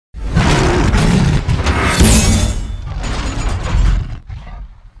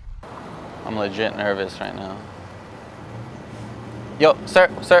legit nervous right now. Yo, sir.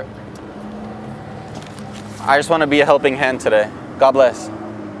 I just want to be a helping hand today. God bless.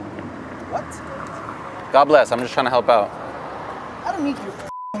 What? God bless. I'm just trying to help out. I don't need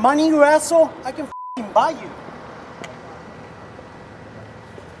your money, you asshole. I can buy you.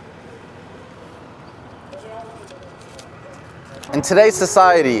 In today's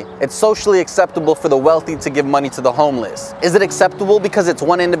society, it's socially acceptable for the wealthy to give money to the homeless. Is it acceptable because it's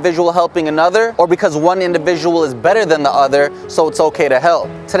one individual helping another, or because one individual is better than the other, so it's okay to help?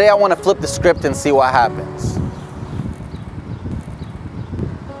 Today I want to flip the script and see what happens.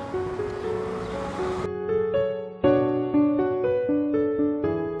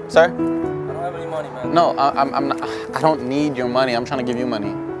 Sir? I don't have any money, man. No, I don't need your money. I'm trying to give you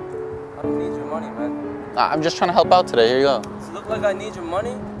money. I don't need your money, man. I'm just trying to help out today. Here you go. Does it look like I need your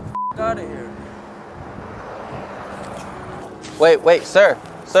money? F out of here. Wait, sir.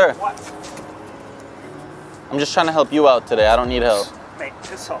 What? I'm just trying to help you out today. I don't need help. Mate,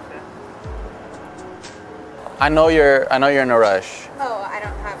 piss off, man. I know you're in a rush. Oh, I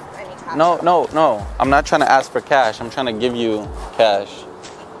don't have any cash. No. I'm not trying to ask for cash. I'm trying to give you cash.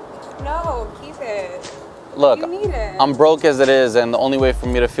 No, keep it. Look, You need it. I'm broke as it is, and the only way for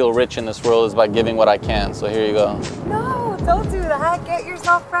me to feel rich in this world is by giving what I can. So here you go. No, don't do that. Get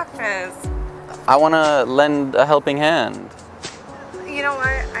yourself breakfast. I want to lend a helping hand. You know what?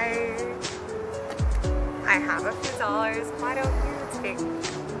 I have a few dollars. Why don't you take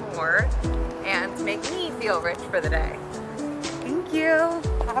more and make me feel rich for the day? Thank you.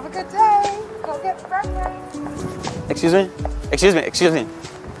 Have a good day. Go get breakfast. Excuse me.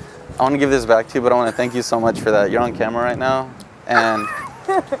 I want to give this back to you, but I want to thank you so much for that. You're on camera right now, and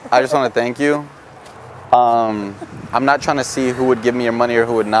I just want to thank you. I'm not trying to see who would give me your money or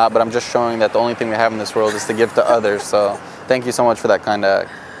who would not, but I'm just showing that the only thing we have in this world is to give to others. So thank you so much for that kind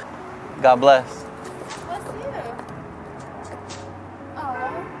act. God bless. Bless you. Oh,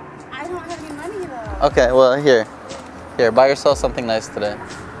 I don't have any money though. Okay, well, here, buy yourself something nice today.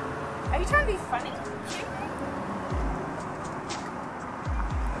 Are you trying to be funny?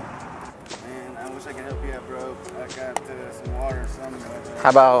 Man, I wish I could help you out, bro. I got some water or something. How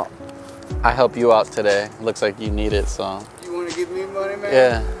about I help you out today? Looks like you need it, so. You want to give me money, man?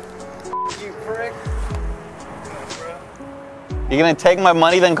 Yeah. You prick. You're gonna take my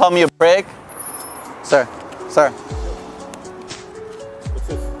money, then call me a prick? Sir. What's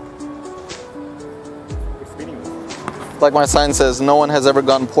this? What's meaning this? Like my sign says, no one has ever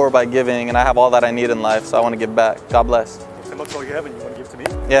gone poor by giving, and I have all that I need in life, so I want to give back. God bless. So much all you have and you want to give to me?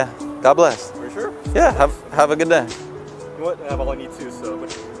 Yeah. God bless. Are you sure? Yeah. Have a good day. You know what? I have all I need too, so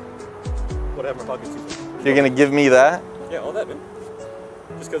what am I talking to? You're gonna give me that? Yeah, all that, man.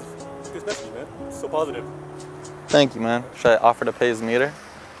 Just because it's a good message, man. It's so positive. Thank you, man. Should I offer to pay his meter?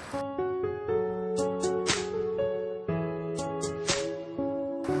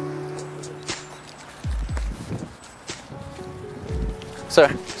 Sir,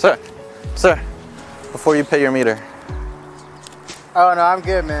 before you pay your meter. Oh, no, I'm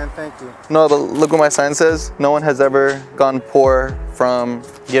good, man. Thank you. No, but look what my sign says. No one has ever gone poor from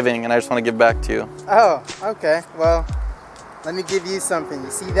giving, and I just want to give back to you. Oh, okay. Well, let me give you something. You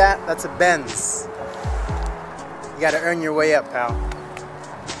see that? That's a Benz. You got to earn your way up, pal.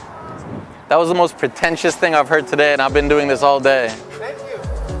 That was the most pretentious thing I've heard today, and I've been doing this all day. Thank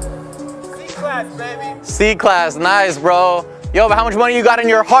you. C-class, baby. C-class, nice, bro. Yo, but how much money you got in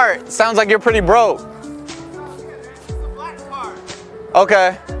your heart? Sounds like you're pretty broke.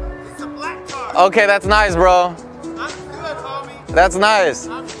 Okay. It's a black car. Okay, that's nice, bro. I'm good, homie. That's nice.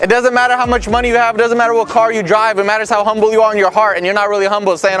 It doesn't matter how much money you have. It doesn't matter what car you drive. It matters how humble you are in your heart, and you're not really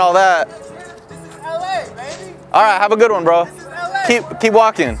humble saying all that. This is LA, baby. All right, have a good one, bro. This is LA. Keep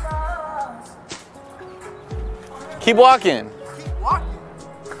walking. Keep walking. Keep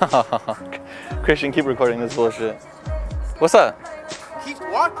walking. Christian, keep recording this bullshit. What's up? Keep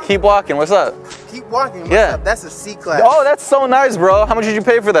walking. Keep walking. What's up? Keep walking. What's Yeah. up? That's a C-class. Oh, that's so nice, bro. How much did you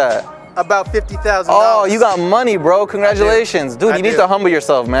pay for that? About $50,000. Oh, you got money, bro. Congratulations. Dude, you need to humble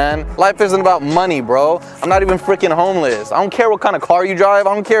yourself, man. Life isn't about money, bro. I'm not even freaking homeless. I don't care what kind of car you drive.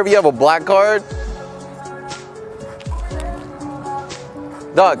 I don't care if you have a black card.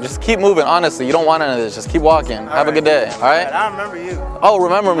 Dog, just keep moving, honestly. You don't want none of this. Just keep walking. Have a good day, all right? I don't remember you. Oh,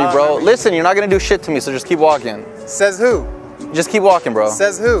 remember me, bro. Listen, you're not going to do shit to me, so just keep walking. Says who? Just keep walking, bro.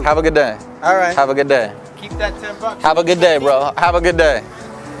 Says who? Have a good day. All right. Have a good day. Keep that $10. Have a good day, bro. Have a good day.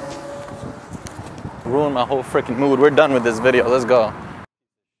 Ruined my whole freaking mood. We're done with this video. Let's go.